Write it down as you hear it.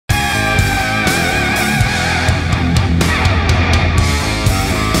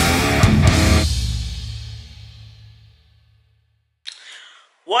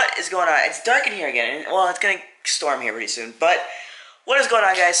what is going on? It's dark in here again. Well, it's gonna storm here pretty soon. But what is going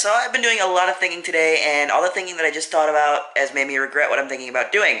on, guys? So I've been doing a lot of thinking today, and all the thinking that I just thought about has made me regret what I'm thinking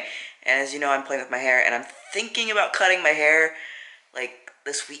about doing. And as you know, I'm playing with my hair, and I'm thinking about cutting my hair like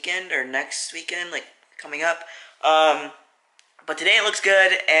this weekend or next weekend, like coming up. But today it looks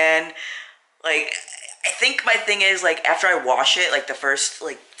good, and like I think my thing is like after I wash it, like the first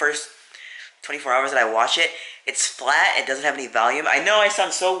 24 hours that I wash it, it's flat. It doesn't have any volume. I know I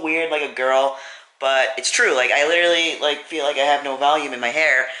sound so weird like a girl, but it's true. Like I literally like feel like I have no volume in my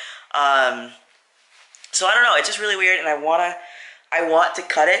hair. So I don't know. It's just really weird, and I want to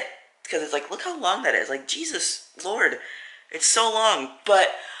cut it because it's like, look how long that is. Like Jesus Lord, it's so long. But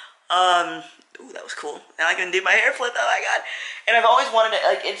ooh, that was cool. Now I can do my hair flip. Oh my god! And I've always wanted it.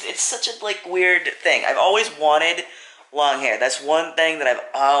 Like it's such a like weird thing. I've always wanted long hair. That's one thing that I've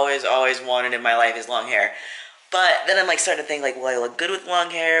always wanted in my life is long hair. But then I'm like starting to think like, will I look good with long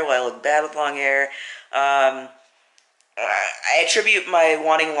hair? Will I look bad with long hair? I attribute my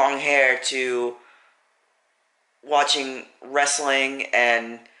wanting long hair to watching wrestling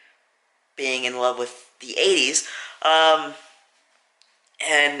and being in love with the 80s.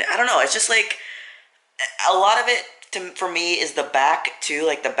 And I don't know, it's just like a lot of it for me is the back too.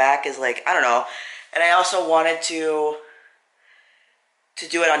 Like the back is like, I don't know. And I also wanted to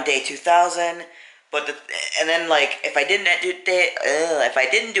do it on day 2000, but and then like if I didn't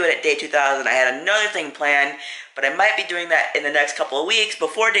do it at day 2000, I had another thing planned, but I might be doing that in the next couple of weeks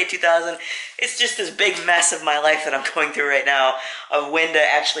before day 2000. It's just this big mess of my life that I'm going through right now of when to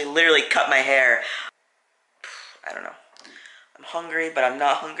actually literally cut my hair. I don't know. I'm hungry, but I'm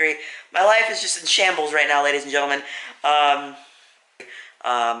not hungry. My life is just in shambles right now, ladies and gentlemen.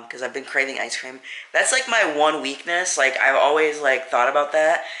 Because I've been craving ice cream. That's like my one weakness. Like I've always like thought about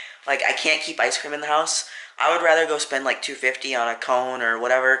that. Like I can't keep ice cream in the house. I would rather go spend like $2.50 on a cone or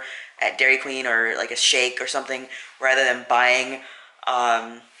whatever at Dairy Queen or like a shake or something rather than buying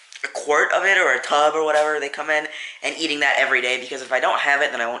a quart of it or a tub or whatever they come in and eating that every day, because if I don't have it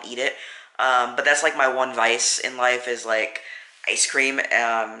then I won't eat it. But that's like my one vice in life is like ice cream.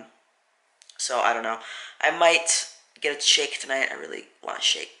 So I don't know. I might get a shake tonight. I really want a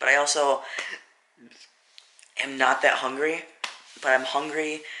shake, but I also am not that hungry, but I'm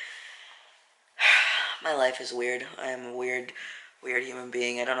hungry. My life is weird. I am a weird human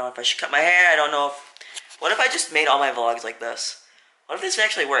being. I don't know if I should cut my hair. I don't know if, what if I just made all my vlogs like this? What if this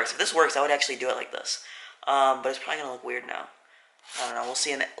actually works? If this works, I would actually do it like this. But it's probably gonna look weird now. I don't know. We'll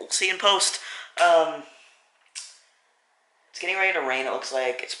see in post. It's getting ready to rain. It looks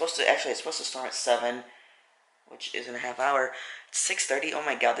like it's supposed to storm at 7. Which is in a half hour. It's 6:30. Oh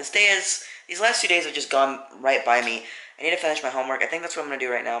my god, these last 2 days have just gone right by me. I need to finish my homework. I think that's what I'm going to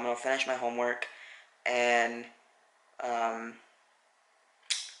do right now. I'm going to finish my homework and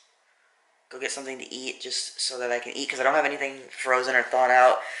go get something to eat just so that I can eat, because I don't have anything frozen or thawed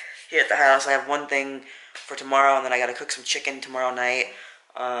out here at the house. I have one thing for tomorrow, and then I got to cook some chicken tomorrow night,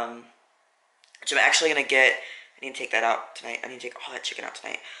 which I'm actually going to get. I need to take that out tonight. I need to take all that chicken out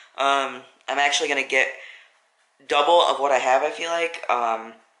tonight. I'm actually going to get double of what I have, I feel like,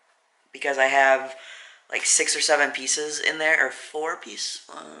 because I have like 6 or 7 pieces in there, or 4 pieces,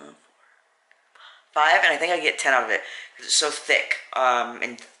 5, and I think I get 10 out of it because it's so thick,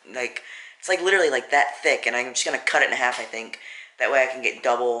 and like it's like literally like that thick, and I'm just gonna cut it in half. I think that way I can get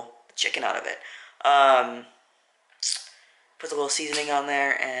double the chicken out of it. Put a little seasoning on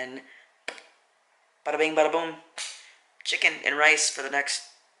there, and bada bing, bada boom, chicken and rice for the next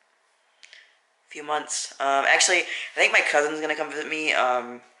few months. Actually, I think my cousin's gonna come visit me.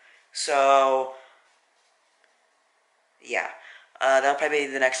 So yeah, that'll probably be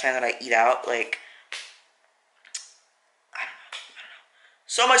the next time that I eat out. Like, I don't know.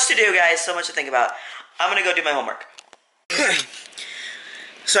 So much to do, guys. So much to think about. I'm gonna go do my homework.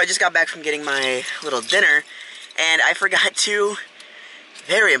 So I just got back from getting my little dinner, and I forgot 2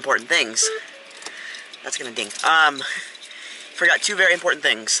 very important things. That's gonna ding. Forgot 2 very important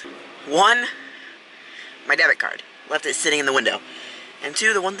things. 1, my debit card. Left it sitting in the window. And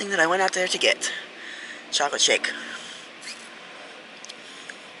 2, the one thing that I went out there to get. Chocolate shake.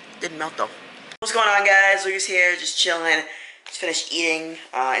 Didn't melt though. What's going on, guys? Lucas here, just chilling. Just finished eating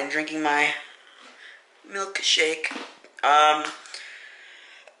and drinking my milkshake. I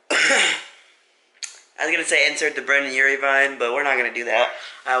was gonna say insert the Brendan Urie vine, but we're not gonna do that.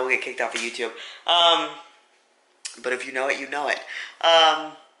 We'll get kicked off of YouTube. But if you know it, you know it.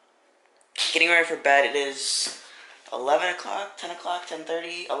 Getting ready for bed. It is 11 o'clock, 10 o'clock,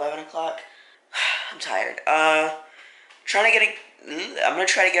 10:30, 11 o'clock. I'm tired. I'm gonna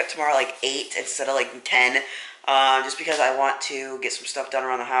try to get up tomorrow like 8 instead of like 10. just because I want to get some stuff done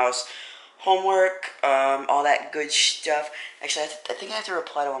around the house. Homework, all that good stuff. Actually, I think I have to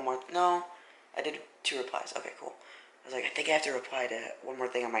reply to one more. No, I did 2 replies. Okay, cool. I was like, I think I have to reply to one more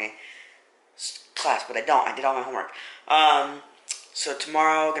thing on my class, but I don't. I did all my homework. So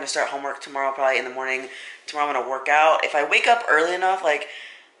tomorrow, I'm going to start homework tomorrow, probably in the morning. Tomorrow I'm going to work out. If I wake up early enough, like,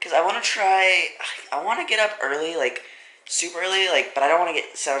 because I want to get up early, like, super early, like, but I don't want to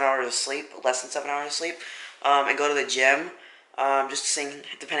get 7 hours of sleep, less than 7 hours of sleep, and go to the gym, just seeing,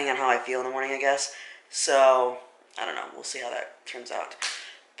 depending on how I feel in the morning, I guess. So, I don't know. We'll see how that turns out.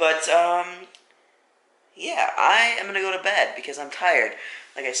 But, yeah, I am going to go to bed because I'm tired,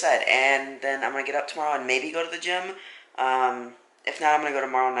 like I said, and then I'm going to get up tomorrow and maybe go to the gym. If not, I'm going to go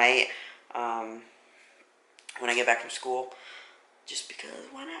tomorrow night, when I get back from school, just because,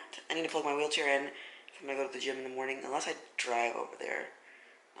 why not? I need to plug my wheelchair in if I'm going to go to the gym in the morning, unless I drive over there.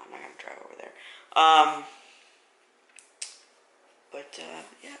 No, I'm not going to drive over there.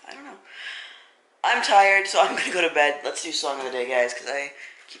 Yeah, I don't know. I'm tired, so I'm going to go to bed. Let's do Song of the Day, guys, because I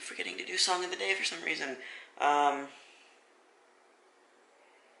keep forgetting to do Song of the Day for some reason.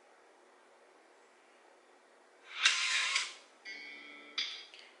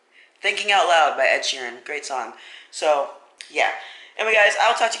 Thinking Out Loud by Ed Sheeran. Great song. So, yeah. Anyway, guys,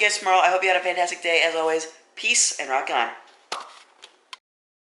 I'll talk to you guys tomorrow. I hope you had a fantastic day. As always, peace and rock on.